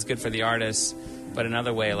 it's not as good for the artists, but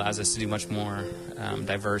another way allows us to do much more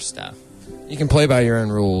diverse stuff. You can play by your own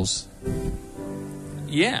rules.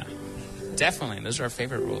 Yeah, definitely. Those are our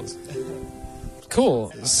favorite rules.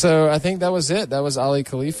 Cool. So I think that was it. That was Ali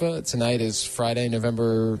Khalifa. Tonight is Friday,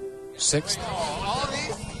 November 6th.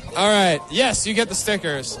 All right. Yes, you get the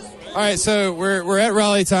stickers. All right, so we're at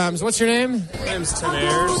Raleigh Times. What's your name? My name's Tim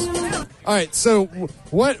Ayers. All right, so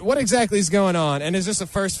what exactly is going on? And is this a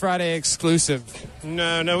First Friday exclusive?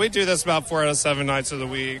 No, we do this about 4 out of 7 nights of the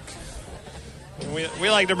week. We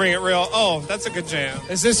like to bring it real. Oh, that's a good jam.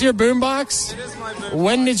 Is this your boombox? It is my boombox.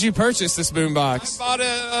 When did you purchase this boombox? I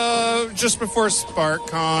bought it just before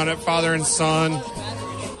SparkCon at Father and Son.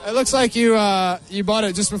 It looks like you bought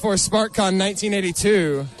it just before SparkCon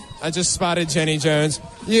 1982. I just spotted Jenny Jones.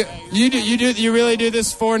 You really do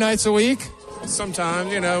this 4 nights a week?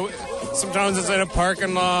 Sometimes, sometimes it's in a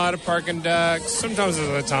parking lot, a parking deck. Sometimes it's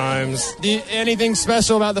at times. Anything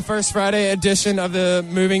special about the First Friday edition of the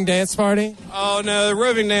Moving Dance Party? Oh, no, the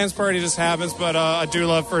Roving Dance Party just happens, but I do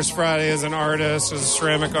love First Friday as an artist, as a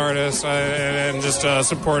ceramic artist, and just a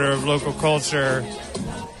supporter of local culture.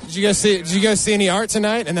 Did you guys see any art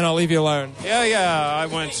tonight? And then I'll leave you alone. Yeah. I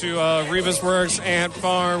went to Rebus Works, Ant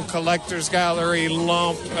Farm, Collectors Gallery,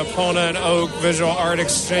 Lump, Opponent, Oak, Visual Art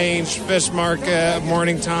Exchange, Fish Market,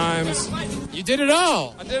 Morning Times. You did it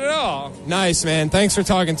all. I did it all. Nice, man. Thanks for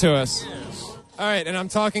talking to us. All right, and I'm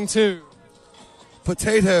talking to...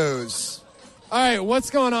 Potatoes. All right, what's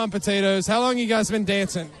going on, Potatoes? How long you guys been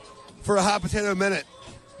dancing? For a hot potato minute.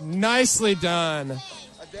 Nicely done.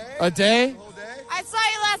 A day? I saw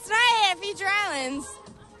you last night at Future Islands.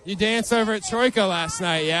 You danced over at Troika last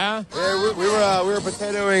night, yeah? Yeah, we were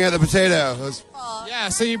potatoing at the Potato. Yeah,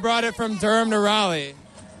 so you brought it from Durham to Raleigh.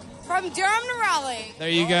 From Durham to Raleigh. There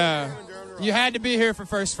you go. You had to be here for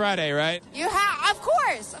First Friday, right? You have, of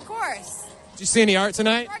course. Did you see any art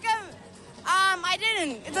tonight? I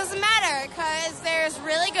didn't. It doesn't matter because there's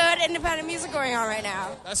really good independent music going on right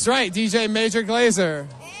now. That's right, DJ Major Glazer.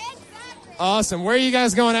 Exactly. Awesome. Where are you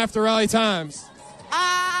guys going after Raleigh Times?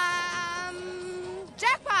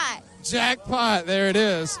 Jackpot. There it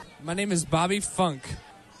is. My name is Bobby Funk.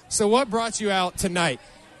 So what brought you out tonight?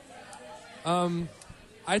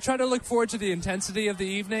 I try to look forward to the intensity of the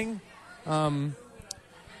evening. I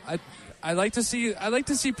like to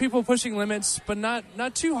see people pushing limits, but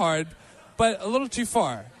not too hard, but a little too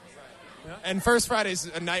far. And First Friday's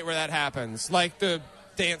a night where that happens, like the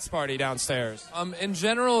dance party downstairs. In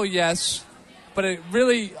general, yes, but it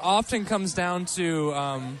really often comes down to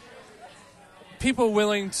people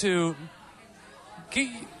willing to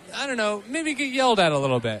maybe get yelled at a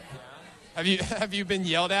little bit. Have you been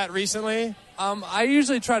yelled at recently? I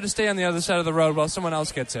usually try to stay on the other side of the road while someone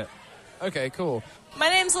else gets it. Okay, cool. My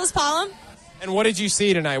name's Liz Pollum. And what did you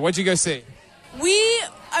see tonight? What'd you go see? We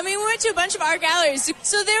went to a bunch of art galleries.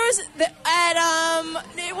 So there was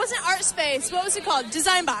it wasn't Art Space. What was it called?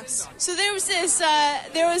 Design Box. So there was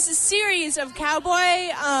a series of cowboy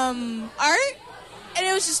art, and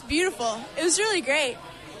it was just beautiful. It was really great.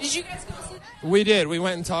 Did you guys go see that? We did. We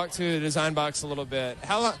went and talked to the Design Box a little bit.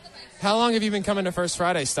 How long have you been coming to First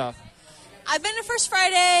Friday stuff? I've been to First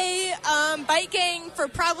Friday Bike Gang for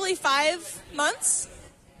probably 5 months.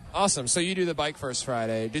 Awesome. So you do the Bike First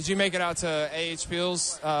Friday. Did you make it out to A.H.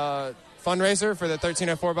 Peel's fundraiser for the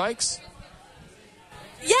 1304 bikes?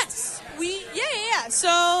 Yes. Yeah.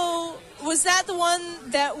 So was that the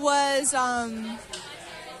one that was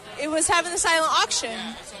it was having the silent auction?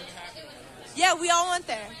 Yeah, we all went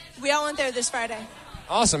there. We all went there this Friday.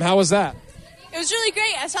 Awesome. How was that? It was really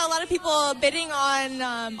great. I saw a lot of people bidding on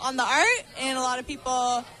the art, and a lot of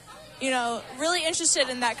people, really interested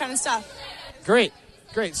in that kind of stuff. Great.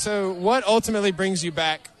 So what ultimately brings you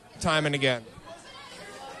back time and again?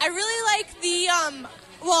 I really like the,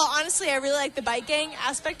 honestly, I really like the Bike Gang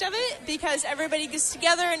aspect of it because everybody gets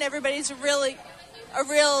together and everybody's a real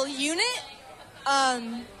unit.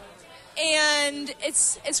 And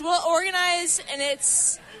it's well organized, and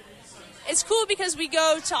it's cool because we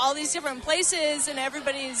go to all these different places, and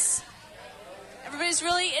everybody's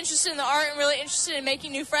really interested in the art and really interested in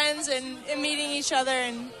making new friends and meeting each other.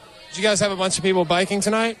 And did you guys have a bunch of people biking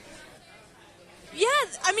tonight? yeah,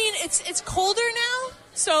 it's colder now,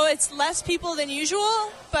 so it's less people than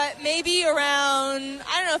usual, but maybe around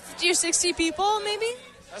 50 or 60 people, maybe.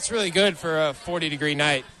 That's really good for a 40-degree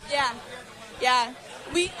night. Yeah.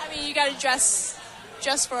 You got to dress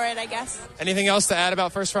for it, I guess. Anything else to add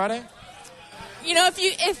about First Friday?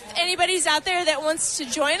 If anybody's out there that wants to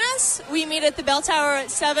join us, we meet at the Bell Tower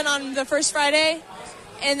at 7 on the first Friday,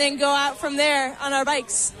 and then go out from there on our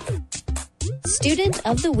bikes. Student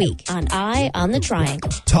of the Week on Eye on the Triangle.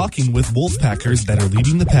 Talking with Wolfpackers that are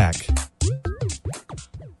leading the pack.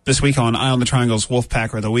 This week on Eye on the Triangle's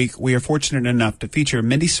Wolfpacker of the Week, we are fortunate enough to feature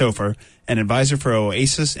Mindy Sofer, an advisor for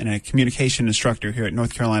OASIS and a communication instructor here at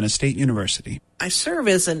North Carolina State University. I serve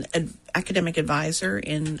as an academic advisor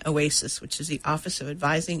in OASIS, which is the Office of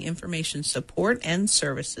Advising Information Support and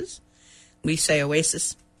Services. We say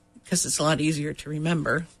OASIS because it's a lot easier to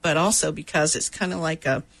remember, but also because it's kind of like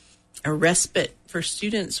a respite for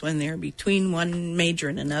students when they're between one major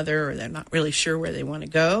and another, or they're not really sure where they want to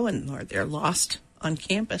go, or they're lost on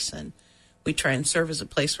campus. And we try and serve as a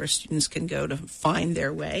place where students can go to find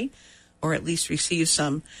their way, or at least receive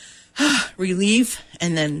some relief,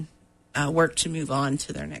 and then work to move on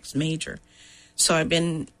to their next major. So I've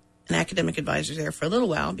been an academic advisor there for a little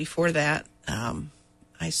while. Before that,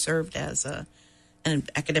 I served as an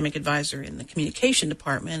academic advisor in the communication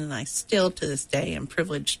department, and I still to this day am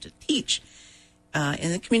privileged to teach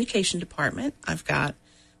in the communication department. I've got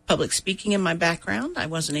public speaking in my background. I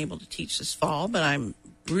wasn't able to teach this fall, but I'm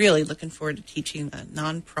really looking forward to teaching a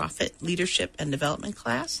nonprofit leadership and development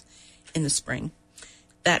class in the spring.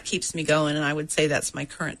 That keeps me going, and I would say that's my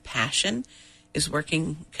current passion, is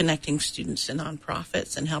connecting students to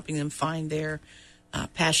nonprofits and helping them find their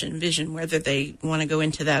passion and vision, whether they want to go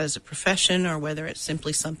into that as a profession or whether it's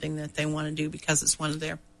simply something that they want to do because it's one of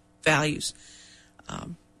their values.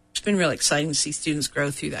 It's been really exciting to see students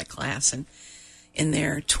grow through that class, and in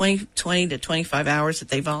their 20 to 25 hours that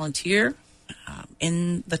they volunteer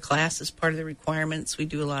in the class as part of the requirements, we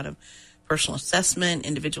do a lot of personal assessment,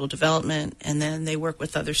 individual development, and then they work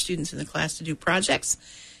with other students in the class to do projects,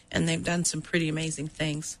 and they've done some pretty amazing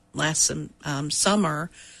things. Last summer,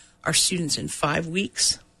 our students in 5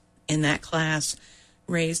 weeks in that class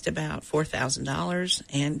raised about $4,000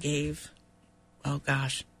 and gave,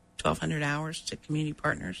 1,200 hours to community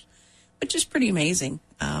partners, which is pretty amazing.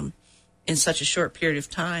 In such a short period of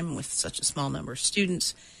time with such a small number of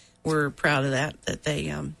students, we're proud of that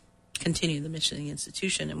they continue the mission of the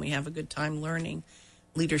institution, and we have a good time learning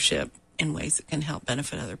leadership in ways that can help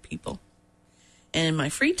benefit other people. And in my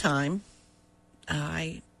free time,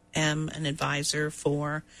 I am an advisor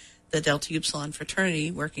for the Delta Upsilon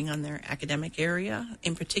fraternity, working on their academic area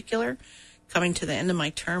in particular, coming to the end of my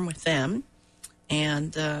term with them.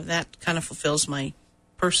 And that kind of fulfills my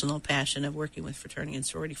personal passion of working with fraternity and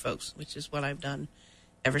sorority folks, which is what I've done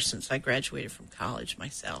ever since I graduated from college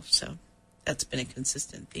myself. So that's been a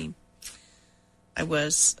consistent theme. I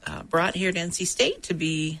was brought here to NC State to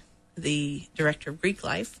be the director of Greek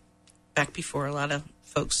life back before a lot of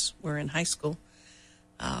folks were in high school.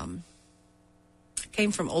 I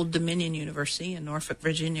came from Old Dominion University in Norfolk,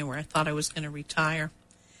 Virginia, where I thought I was going to retire.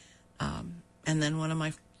 And then one of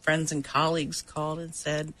my friends and colleagues called and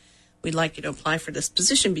said, "We'd like you to apply for this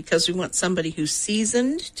position because we want somebody who's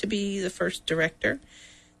seasoned to be the first director."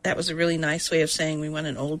 That was a really nice way of saying we want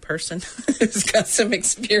an old person who's got some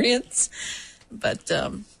experience. But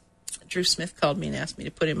Drew Smith called me and asked me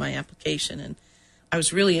to put in my application, and I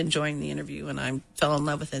was really enjoying the interview, and I fell in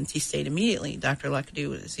love with NC State immediately. Dr.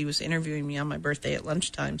 Luckadoo, as he was interviewing me on my birthday at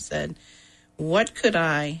lunchtime, said, "What could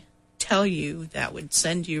I tell you that would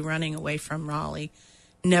send you running away from Raleigh,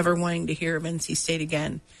 never wanting to hear of NC State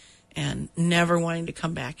again, and never wanting to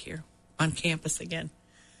come back here on campus again?"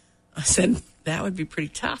 I said, "That would be pretty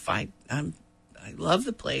tough. I love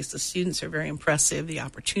the place. The students are very impressive. The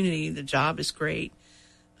opportunity, the job is great.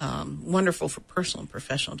 Wonderful for personal and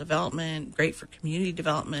professional development, great for community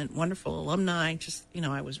development, wonderful alumni." Just,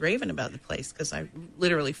 I was raving about the place because I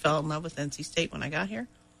literally fell in love with NC State when I got here.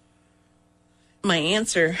 My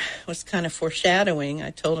answer was kind of foreshadowing. I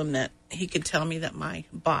told him that he could tell me that my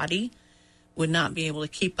body would not be able to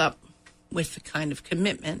keep up with the kind of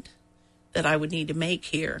commitment that I would need to make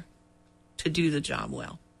here to do the job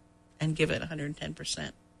well and give it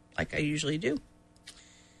 110% like I usually do.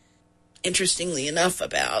 Interestingly enough,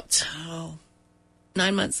 about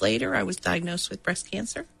 9 months later, I was diagnosed with breast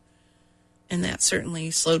cancer, and that certainly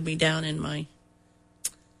slowed me down in my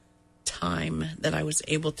time that I was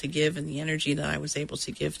able to give and the energy that I was able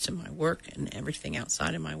to give to my work and everything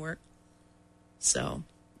outside of my work. So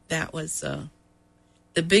that was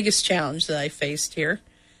the biggest challenge that I faced here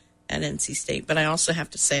at NC State. But I also have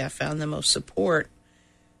to say I found the most support,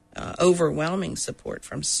 overwhelming support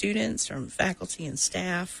from students, from faculty and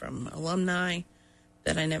staff, from alumni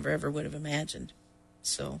that I never ever would have imagined.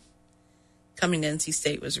 So coming to NC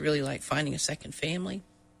State was really like finding a second family.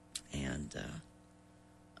 And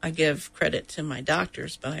I give credit to my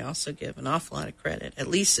doctors, but I also give an awful lot of credit, at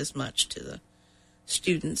least as much, to the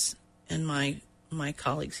students and my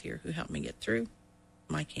colleagues here who helped me get through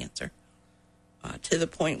my cancer, to the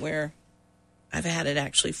point where I've had it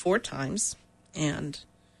actually 4 times, and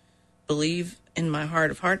believe in my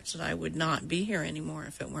heart of hearts that I would not be here anymore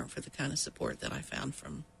if it weren't for the kind of support that I found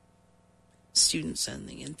from students and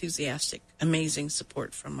the enthusiastic, amazing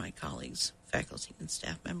support from my colleagues, faculty, and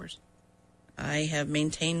staff members. I have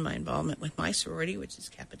maintained my involvement with my sorority, which is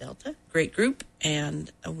Kappa Delta, great group,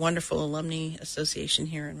 and a wonderful alumni association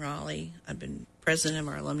here in Raleigh. I've been president of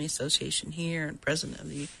our alumni association here and president of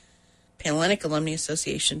the Panhellenic Alumni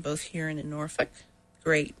Association, both here and in Norfolk.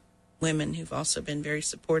 Great women who've also been very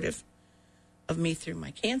supportive of me through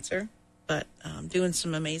my cancer, but doing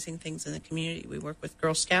some amazing things in the community. We work with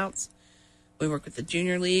Girl Scouts. We work with the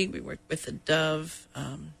Junior League. We work with the Dove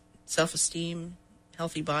Self-Esteem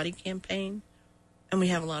Healthy Body campaign, and we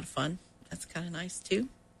have a lot of fun. That's kind of nice, too.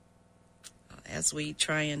 as we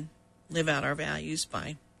try and live out our values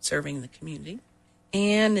by serving the community.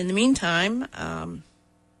 And in the meantime,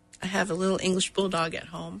 I have a little English bulldog at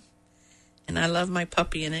home, and I love my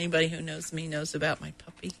puppy, and anybody who knows me knows about my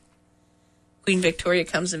puppy. Queen Victoria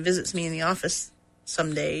comes and visits me in the office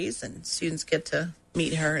some days, and students get to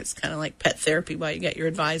meet her. It's kind of like pet therapy while you get your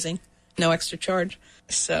advising, no extra charge.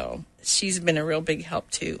 So she's been a real big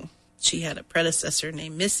help, too. She had a predecessor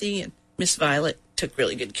named Missy, and Miss Violet took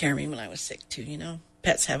really good care of me when I was sick, too, you know.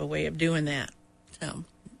 Pets have a way of doing that. So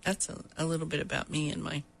that's a little bit about me and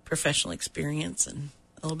my professional experience and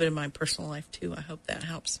a little bit of my personal life, too. I hope that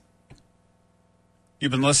helps.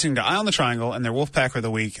 You've been listening to Eye on the Triangle and their Wolfpacker of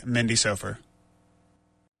the Week, Mindy Sofer.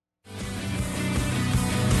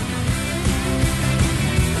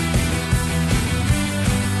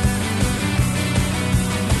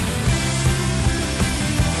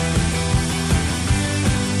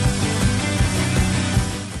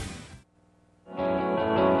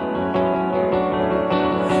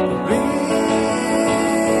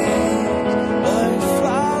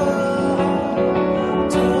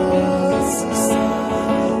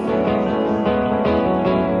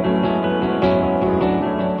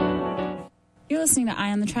 Listening to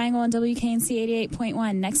Eye on the Triangle on WKNC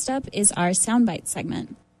 88.1. Next up is our Soundbite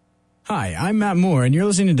segment. Hi, I'm Matt Moore, and you're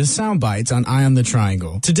listening to Soundbites on Eye on the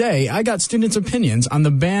Triangle. Today, I got students' opinions on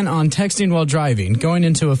the ban on texting while driving going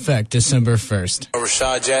into effect December 1st.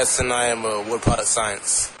 Rashad Jackson, I am a wood product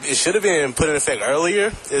science. It should have been put in effect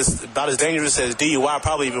earlier. It's about as dangerous as DUI,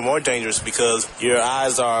 probably even more dangerous because your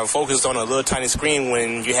eyes are focused on a little tiny screen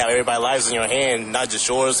when you have everybody's lives in your hand, not just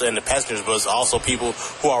yours and the passengers, but also people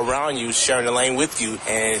who are around you sharing the lane with you.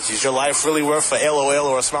 And is your life really worth a LOL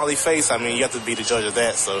or a smiley face? I mean, you have to be the judge of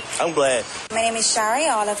that, so I'm glad. My name is Shari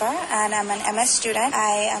Oliver, and I'm an MS student.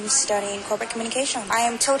 I am studying corporate communication. I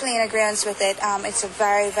am totally in agreement with it. It's a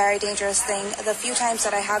very, very dangerous thing. The few times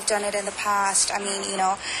that I have done it in the past, I mean, you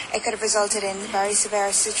know, it could have resulted in very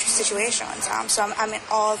severe situations. So I'm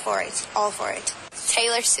all for it, all for it.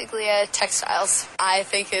 Taylor Siglia, Textiles. I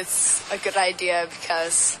think it's a good idea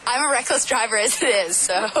because I'm a reckless driver as it is,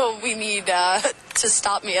 so we need to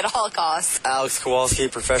stop me at all costs. Alex Kowalski,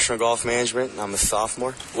 Professional Golf Management. I'm a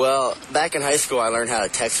sophomore. Well, back in high school, I learned how to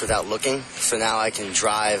text without looking, so now I can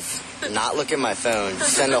drive, not look at my phone,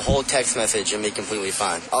 send a whole text message, and be completely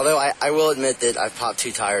fine. Although I will admit that I've popped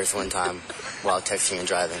 2 tires one time while texting and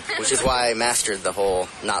driving, which is why I mastered the whole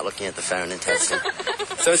not looking at the phone and texting.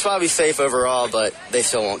 So it's probably safe overall, but they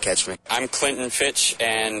still won't catch me. I'm Clinton Fitch,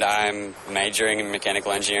 and I'm majoring in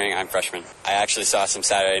mechanical engineering. I'm a freshman. I actually saw some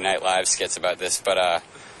Saturday Night Live skits about this, but I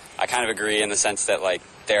kind of agree in the sense that, like,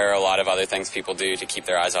 there are a lot of other things people do to keep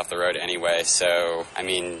their eyes off the road anyway. So, I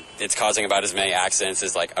mean, it's causing about as many accidents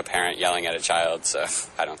as, like, a parent yelling at a child, so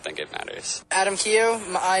I don't think it matters. Adam Keogh,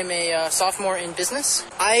 I'm a sophomore in business.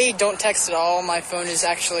 I don't text at all. My phone is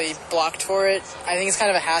actually blocked for it. I think it's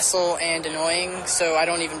kind of a hassle and annoying, so I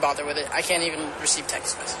don't even bother with it. I can't even receive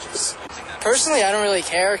text messages. Personally, I don't really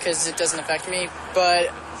care because it doesn't affect me,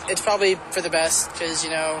 but it's probably for the best because,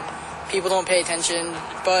 you know, people don't pay attention,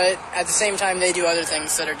 but at the same time, they do other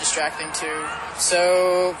things that are distracting too.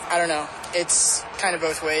 So, I don't know. It's kind of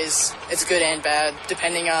both ways. It's good and bad,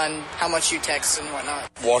 depending on how much you text and whatnot.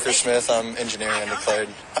 Walker Smith, I'm engineering undeclared.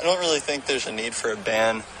 I don't really think there's a need for a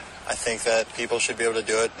ban. I think that people should be able to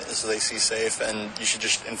do it as they see safe, and you should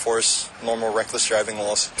just enforce normal reckless driving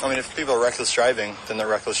laws. I mean, if people are reckless driving, then they're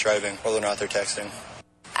reckless driving, whether or not they're texting.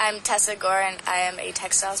 I'm Tessa Gore, and I am a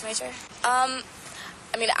textiles major.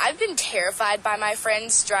 I mean, I've been terrified by my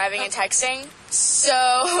friends driving and texting, so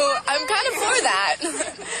I'm kind of for that.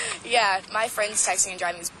 Yeah, my friends texting and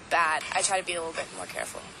driving is bad. I try to be a little bit more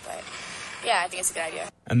careful, but yeah, I think it's a good idea.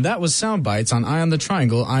 And that was Soundbites on Eye on the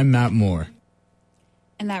Triangle. I'm Matt Moore.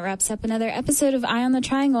 And that wraps up another episode of Eye on the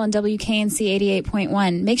Triangle on WKNC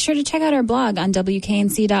 88.1. Make sure to check out our blog on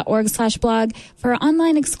WKNC.org/blog for our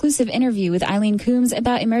online exclusive interview with Eileen Coombs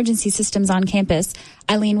about emergency systems on campus.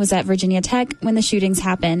 Eileen was at Virginia Tech when the shootings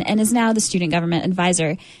happened and is now the student government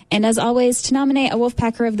advisor. And as always, to nominate a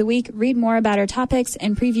Wolfpacker of the Week, read more about our topics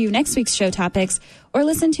and preview next week's show topics, or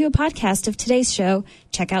listen to a podcast of today's show,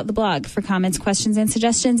 check out the blog. For comments, questions, and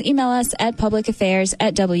suggestions, email us at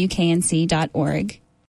publicaffairs@WKNC.org.